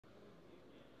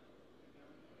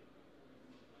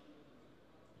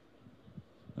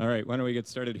All right, why don't we get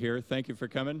started here? Thank you for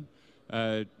coming.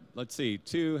 Let's see,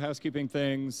 2 housekeeping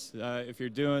things. If you're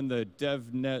doing the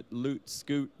DevNet loot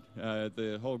scoot,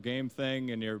 the whole game thing,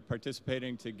 and you're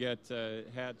participating to get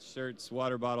hats, shirts,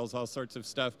 water bottles, all sorts of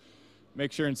stuff,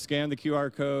 make sure and scan the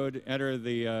QR code, enter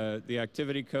the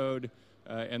activity code,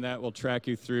 and that will track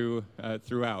you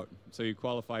throughout, so you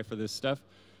qualify for this stuff.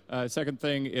 Second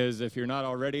thing is, if you're not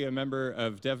already a member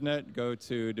of DevNet, go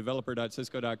to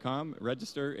developer.cisco.com,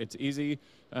 register. It's easy.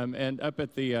 And up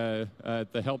at the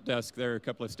help desk, there are a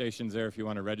couple of stations there if you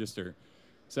want to register.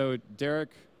 So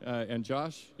Derek and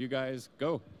Josh, you guys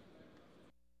go.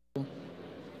 All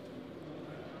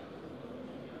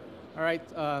right,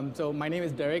 so my name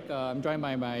is Derek. I'm joined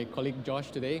by my colleague Josh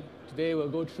today. Today we'll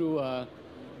go through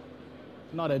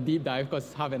not a deep dive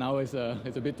because half an hour is a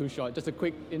bit too short. Just a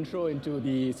quick intro into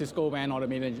the Cisco WAN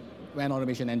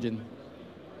Automation Engine.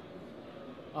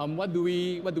 What do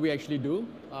we actually do?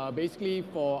 Basically,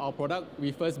 for our product,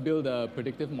 we first build a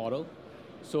predictive model.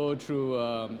 So through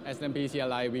SNMP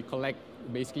CLI, we collect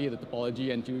basically the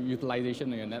topology and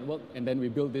utilization of your network, and then we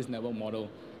build this network model.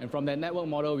 And from that network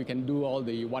model, we can do all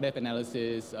the what-if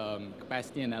analysis,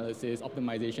 capacity analysis,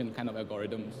 optimization kind of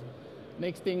algorithms.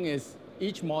 Next thing is,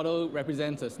 each model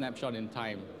represents a snapshot in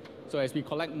time. So as we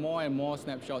collect more and more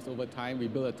snapshots over time, we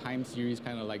build a time series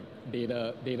kind of like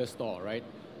data store, right?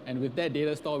 And with that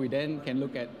data store, we then can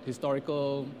look at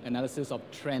historical analysis of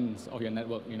trends of your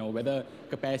network, whether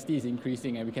capacity is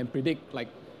increasing, and we can predict, like,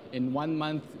 in 1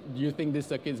 month, do you think this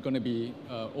circuit is going to be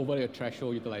over your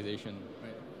threshold utilization,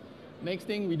 right? Next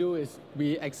thing we do is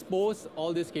we expose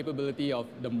all this capability of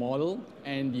the model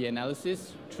and the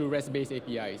analysis through REST-based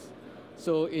APIs.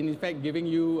 So in effect, giving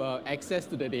you access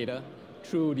to the data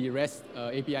through the REST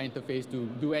API interface to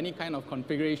do any kind of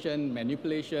configuration,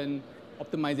 manipulation,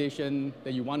 optimization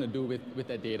that you want to do with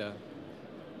that data.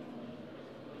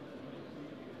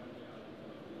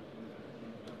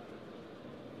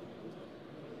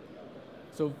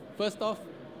 So first off,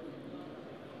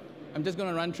 I'm just going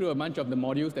to run through a bunch of the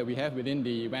modules that we have within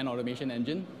the WAN Automation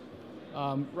Engine.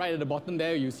 Right at the bottom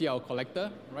there, you see our collector.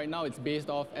 Right now, it's based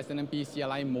off SNMP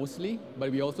CLI mostly,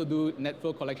 but we also do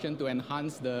NetFlow collection to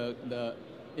enhance the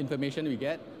information we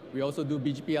get. We also do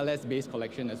BGPLS-based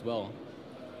collection as well.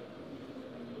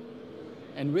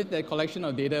 And with that collection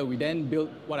of data, we then build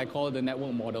what I call the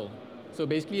network model. So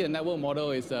basically, a network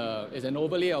model is an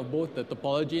overlay of both the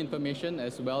topology information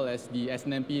as well as the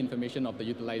SNMP information of the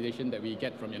utilization that we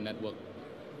get from your network.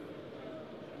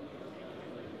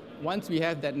 Once we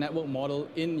have that network model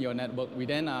in your network, we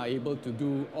then are able to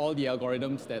do all the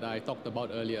algorithms that I talked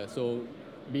about earlier. So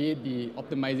be it the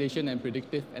optimization and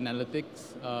predictive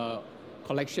analytics,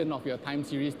 collection of your time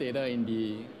series data in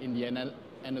the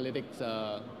analytics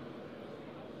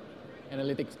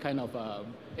kind of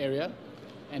area,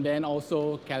 and then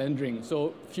also calendaring.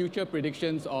 So future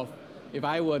predictions of, if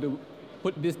I were to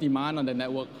put this demand on the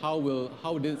network,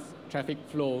 how this traffic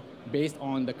flow based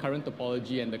on the current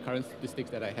topology and the current statistics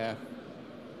that I have.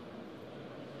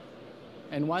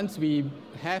 And once we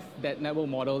have that network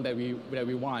model that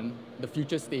we want, the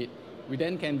future state, we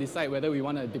then can decide whether we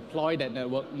want to deploy that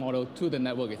network model to the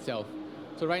network itself.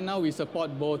 So right now we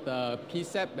support both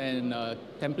PSAP and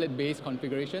template-based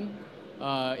configuration.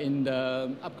 In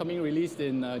the upcoming release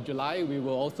in July, we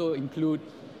will also include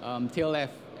TLF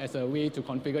as a way to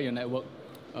configure your network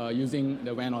using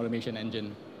the WAN Automation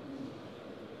Engine.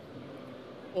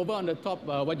 Over on the top,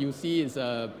 what you see is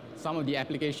some of the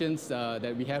applications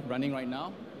that we have running right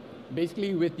now.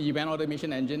 Basically, with the WAN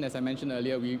Automation Engine, as I mentioned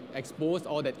earlier, we expose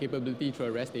all that capability through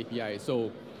a REST API.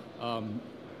 So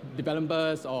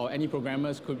developers or any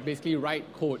programmers could basically write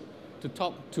code to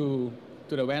talk to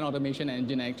the WAN Automation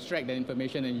Engine and extract that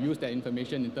information and use that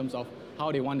information in terms of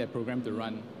how they want their program to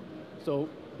run. So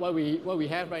what we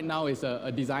have right now is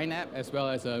a design app as well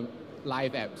as a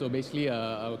live app. So basically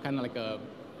a kind of like a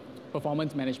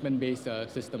performance management-based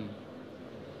system.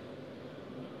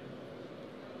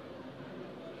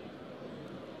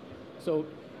 So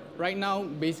right now,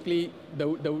 basically,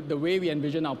 the way we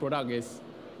envision our product is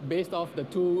based off the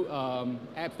 2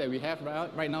 apps that we have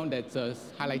right now that's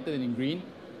highlighted in green.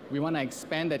 We want to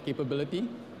expand that capability.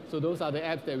 So those are the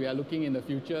apps that we are looking in the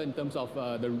future in terms of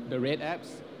the red apps.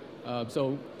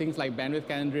 So things like bandwidth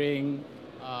calendaring,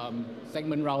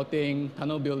 segment routing,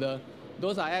 tunnel builder.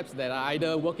 Those are apps that are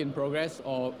either work in progress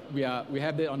or we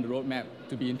have that on the roadmap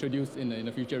to be introduced in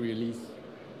a future release.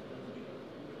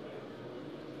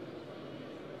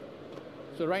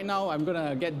 So right now, I'm going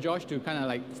to get Josh to kind of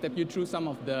like step you through some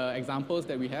of the examples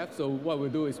that we have. So what we'll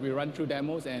do is we run through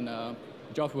demos, and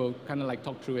Josh will kind of like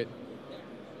talk through it.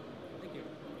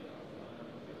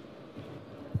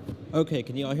 Okay,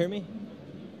 can you all hear me?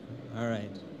 All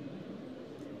right.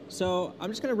 So I'm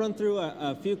just going to run through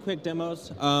a few quick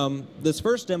demos. This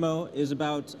first demo is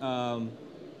about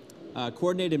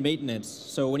coordinated maintenance.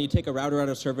 So when you take a router out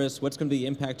of service, what's going to be the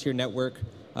impact to your network?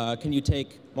 Can you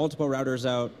take multiple routers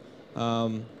out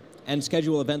and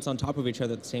schedule events on top of each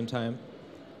other at the same time?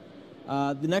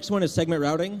 The next one is segment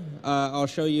routing. I'll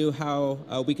show you how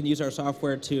we can use our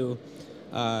software to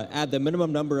add the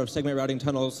minimum number of segment routing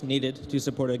tunnels needed to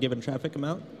support a given traffic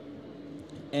amount.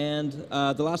 And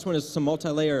the last one is some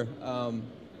multi-layer, a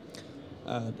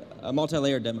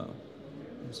multi-layer demo.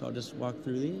 So I'll just walk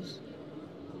through these.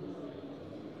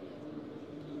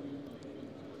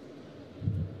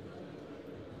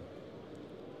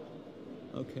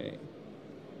 Okay.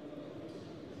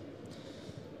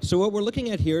 So what we're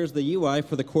looking at here is the UI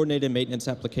for the coordinated maintenance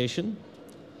application.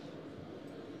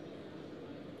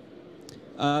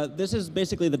 This is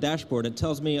basically the dashboard. It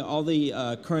tells me all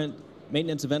the current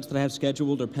maintenance events that I have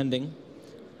scheduled or pending,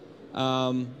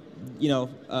 and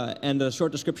a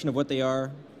short description of what they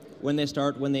are, when they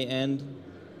start, when they end,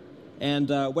 and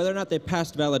whether or not they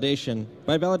passed validation.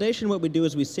 By validation, what we do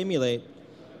is we simulate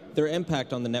their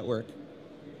impact on the network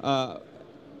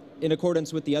in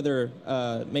accordance with the other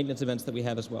maintenance events that we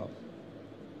have as well.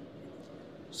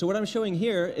 So what I'm showing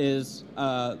here is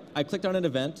I clicked on an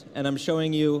event, and I'm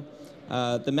showing you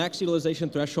the max utilization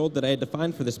threshold that I had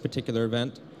defined for this particular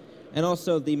event, and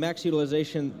also the max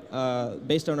utilization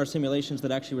based on our simulations that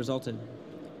actually resulted,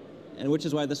 and which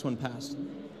is why this one passed.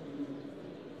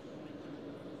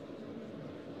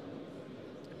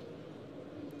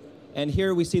 And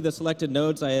here we see the selected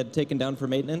nodes I had taken down for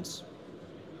maintenance.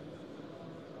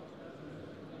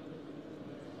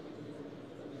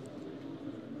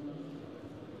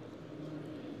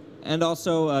 And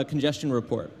also a congestion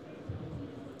report.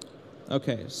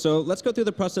 Okay, so let's go through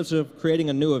the process of creating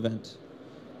a new event.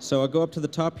 So I'll go up to the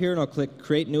top here and I'll click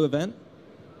Create New Event.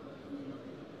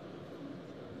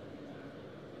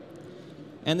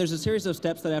 And there's a series of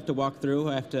steps that I have to walk through.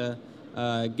 I have to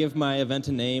give my event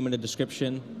a name and a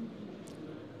description.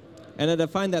 And I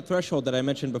define that threshold that I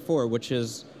mentioned before, which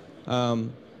is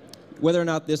whether or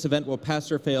not this event will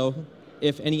pass or fail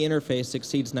if any interface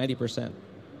exceeds 90%. And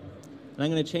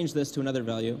I'm going to change this to another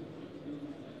value.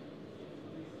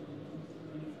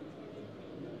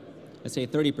 I say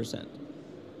 30%.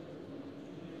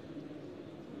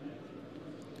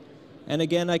 And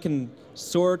again, I can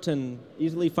sort and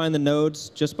easily find the nodes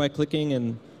just by clicking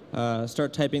and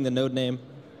start typing the node name.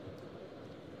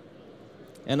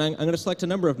 And I'm going to select a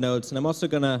number of nodes, and I'm also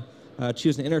going to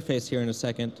choose an interface here in a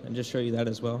second and just show you that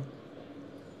as well.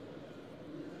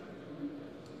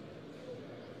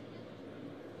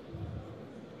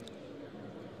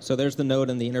 So there's the node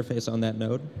and the interface on that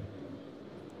node.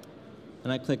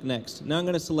 And I click Next. Now I'm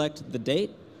going to select the date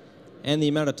and the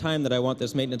amount of time that I want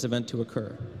this maintenance event to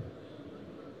occur.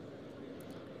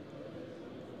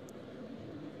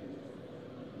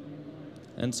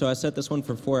 And so I set this one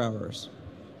for 4 hours.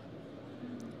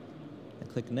 I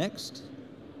click Next.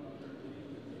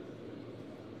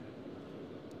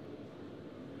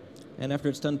 And after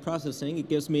it's done processing, it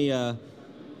gives me a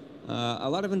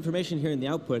lot of information here in the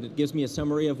output. It gives me a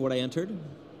summary of what I entered.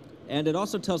 And it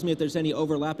also tells me if there's any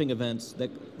overlapping events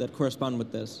that correspond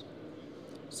with this.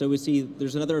 So we see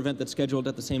there's another event that's scheduled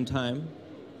at the same time.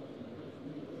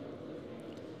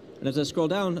 And as I scroll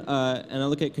down and I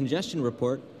look at congestion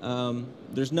report,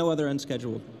 there's no other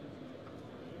unscheduled.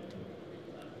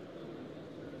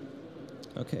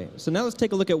 Okay, so now let's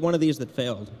take a look at one of these that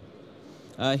failed.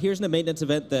 Here's a maintenance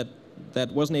event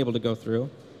that wasn't able to go through.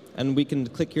 And we can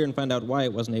click here and find out why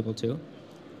it wasn't able to.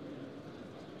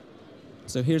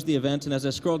 So here's the event, and as I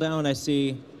scroll down, I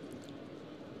see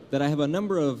that I have a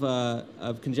number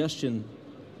of congestion.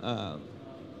 And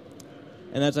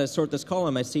as I sort this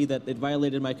column, I see that it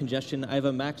violated my congestion. I have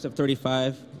a max of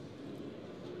 35.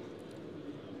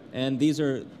 And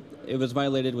it was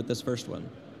violated with this first one.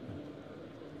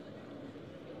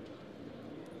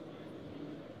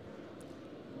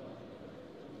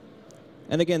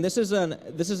 And again, this is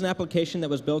an application that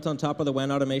was built on top of the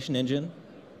WAN Automation Engine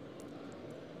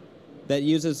that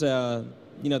uses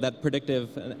that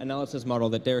predictive analysis model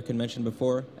that Derek had mentioned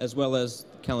before, as well as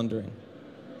calendaring.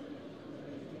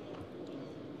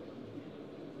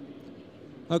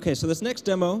 Okay, so this next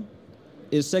demo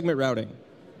is segment routing.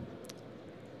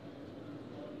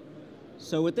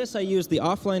 So with this, I use the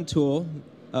offline tool,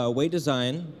 Way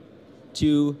Design,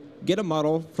 to get a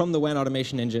model from the WAN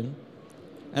Automation Engine.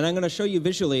 And I'm going to show you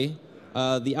visually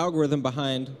the algorithm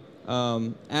behind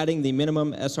adding the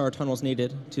minimum SR tunnels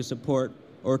needed to support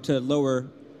or to lower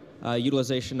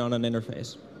utilization on an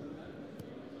interface.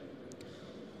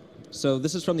 So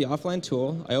this is from the offline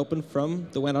tool. I open from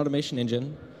the WAN Automation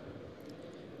Engine.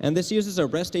 And this uses a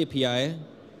REST API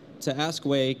to ask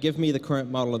Way, give me the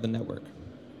current model of the network.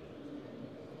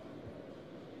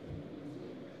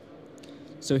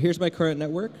 So here's my current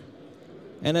network.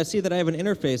 And I see that I have an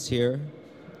interface here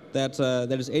that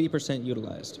is 80%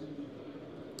 utilized.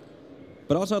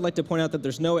 But also I'd like to point out that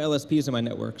there's no LSPs in my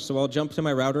network. So I'll jump to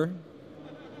my router.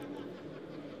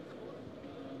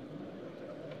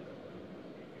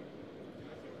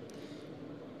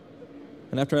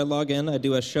 And after I log in, I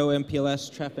do a show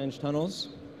MPLS trap-eng tunnels.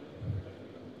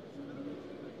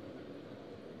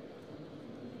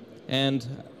 And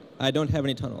I don't have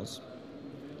any tunnels.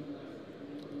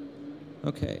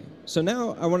 OK, so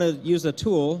now I want to use a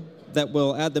tool that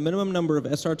will add the minimum number of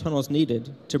SR tunnels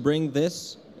needed to bring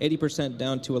this 80%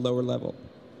 down to a lower level.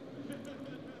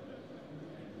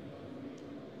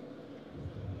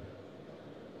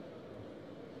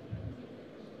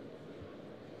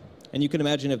 And you can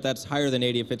imagine if that's higher than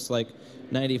 80, if it's like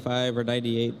 95 or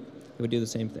 98, it would do the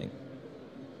same thing.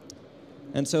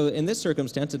 And so in this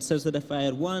circumstance, it says that if I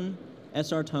had one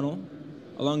SR tunnel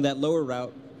along that lower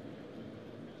route,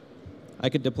 I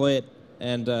could deploy it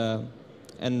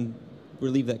and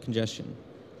relieve that congestion.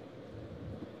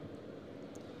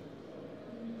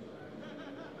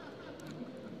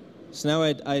 So now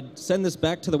I'd send this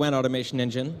back to the WAN Automation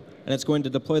Engine, and it's going to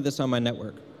deploy this on my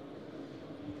network.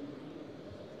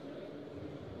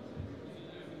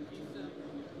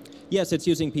 Yes, it's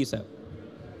using PSEP.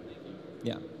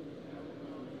 Yeah.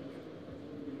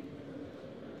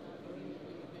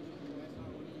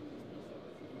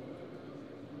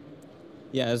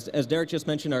 Yeah, as Derek just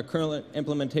mentioned, our current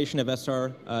implementation of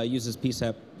SR uses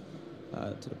PSEP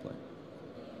to deploy.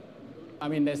 I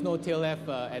mean, there's no TLF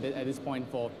at this point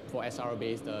for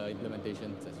SR-based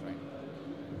implementations, that's right.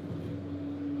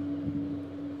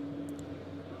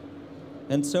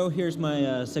 And so here's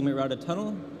my segment routed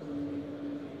tunnel.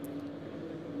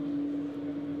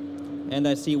 And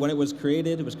I see when it was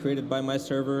created by my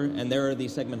server, and there are the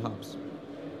segment hops,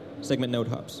 segment node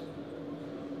hops.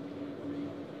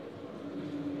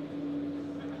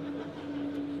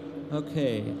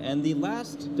 OK, and the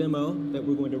last demo that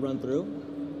we're going to run through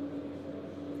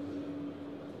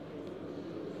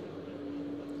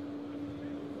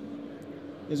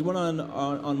is one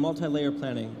on multi-layer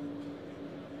planning.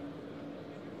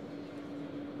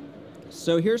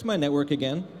 So here's my network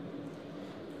again.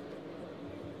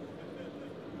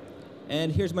 And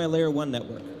here's my layer 1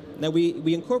 network. Now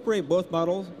we incorporate both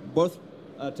models, both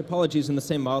topologies in the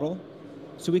same model.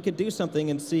 So we could do something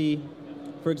and see,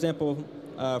 for example,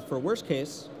 for worst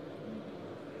case,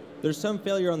 there's some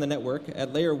failure on the network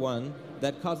at layer 1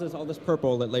 that causes all this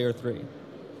purple at layer 3.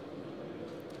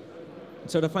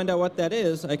 So to find out what that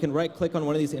is, I can right-click on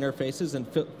one of these interfaces and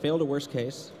fail to worst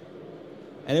case.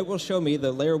 And it will show me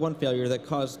the layer 1 failure that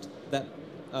caused that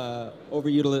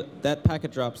that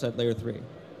packet drops at layer 3.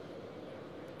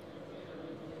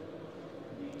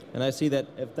 And I see that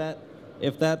if that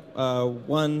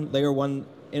layer 1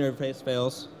 interface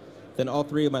fails, then all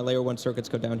 3 of my layer 1 circuits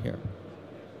go down here.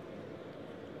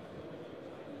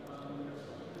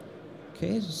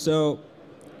 OK, so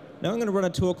now I'm going to run a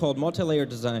tool called multi-layer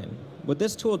design. What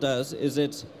this tool does is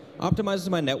it optimizes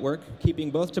my network, keeping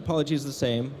both topologies the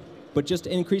same, but just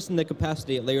increasing the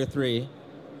capacity at layer 3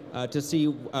 to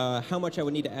see how much I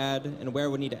would need to add and where I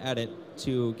would need to add it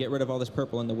to get rid of all this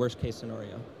purple in the worst case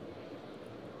scenario.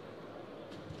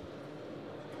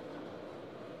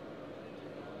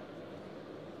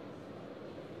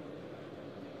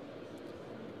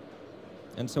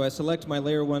 And so I select my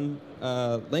layer 1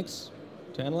 links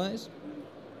to analyze.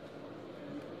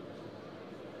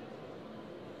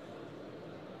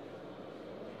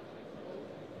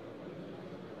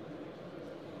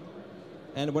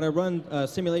 And when I run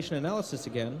simulation analysis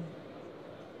again,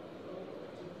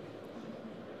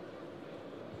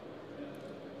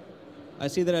 I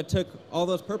see that I took all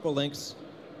those purple links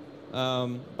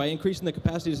by increasing the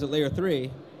capacities at layer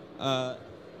 3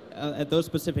 at those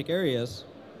specific areas.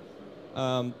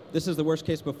 This is the worst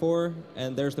case before,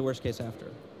 and there's the worst case after.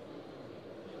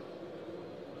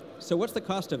 So what's the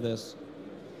cost of this?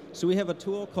 So we have a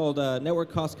tool called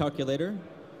Network Cost Calculator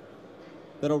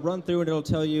that'll run through and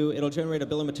it'll generate a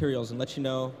bill of materials and let you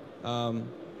know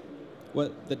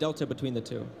what the delta between the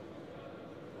two.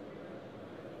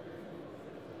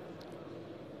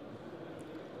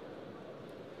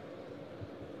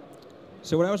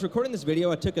 So when I was recording this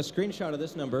video, I took a screenshot of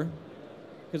this number,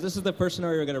 because this is the first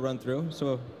scenario we're going to run through.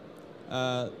 So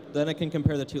then I can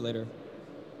compare the two later.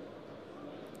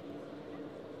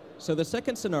 So the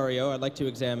second scenario I'd like to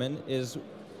examine is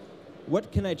what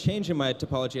can I change in my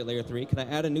topology at layer 3? Can I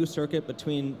add a new circuit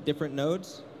between different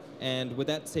nodes? And would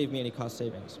that save me any cost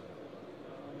savings?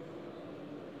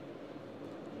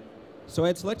 So I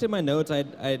had selected my nodes, I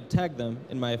had tagged them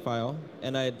in my file,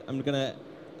 and I'm going to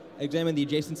examine the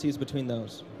adjacencies between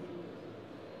those.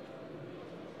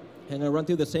 And I'm going to run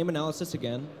through the same analysis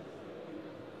again.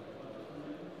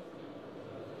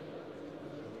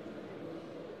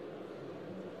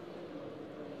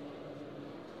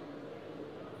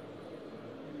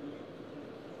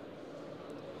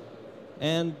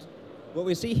 And what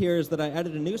we see here is that I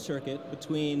added a new circuit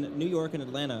between New York and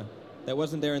Atlanta that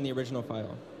wasn't there in the original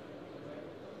file.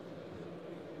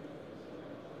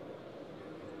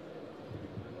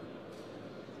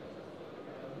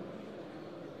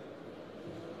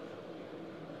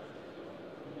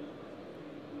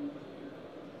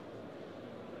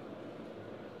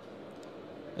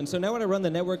 And so now when I run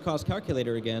the network cost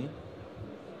calculator again,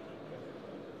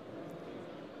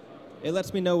 it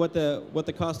lets me know what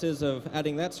the cost is of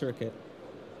adding that circuit.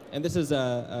 And this is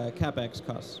a CapEx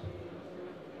cost.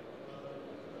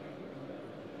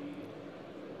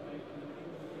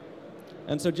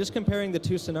 And so just comparing the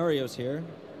two scenarios here,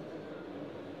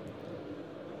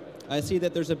 I see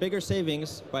that there's a bigger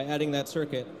savings by adding that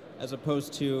circuit as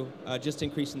opposed to just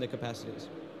increasing the capacities.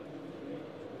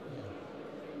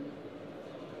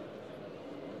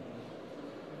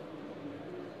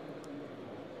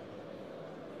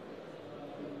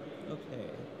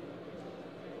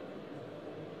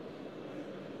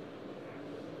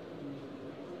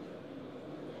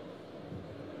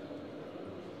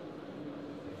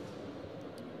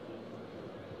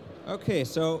 Okay,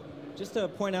 so just to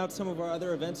point out some of our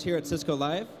other events here at Cisco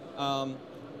Live,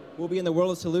 we'll be in the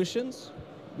World of Solutions.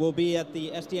 We'll be at the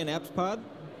SDN Apps Pod.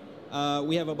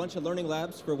 We have a bunch of learning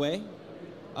labs for WAY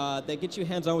that get you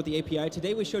hands-on with the API.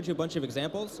 Today we showed you a bunch of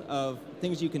examples of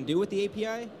things you can do with the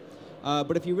API.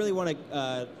 But if you really want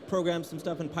to program some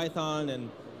stuff in Python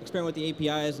and experiment with the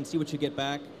APIs and see what you get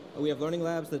back, we have learning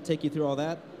labs that take you through all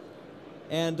that.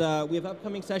 And we have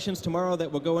upcoming sessions tomorrow that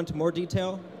will go into more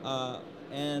detail.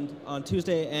 And on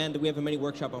Tuesday, and we have a mini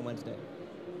workshop on Wednesday.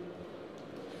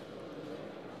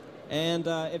 And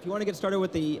if you want to get started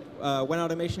with the WAN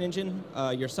Automation Engine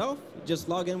yourself, just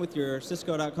log in with your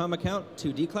Cisco.com account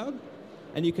to dcloud,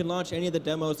 and you can launch any of the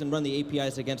demos and run the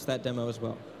APIs against that demo as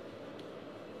well,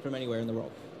 from anywhere in the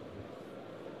world.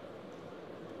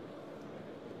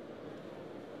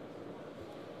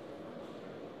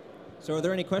 So are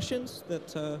there any questions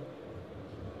that...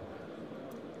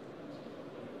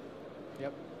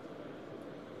 Yep.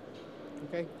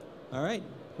 Okay. All right.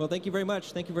 Well, thank you very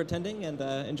much. Thank you for attending, and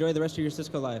enjoy the rest of your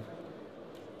Cisco Live.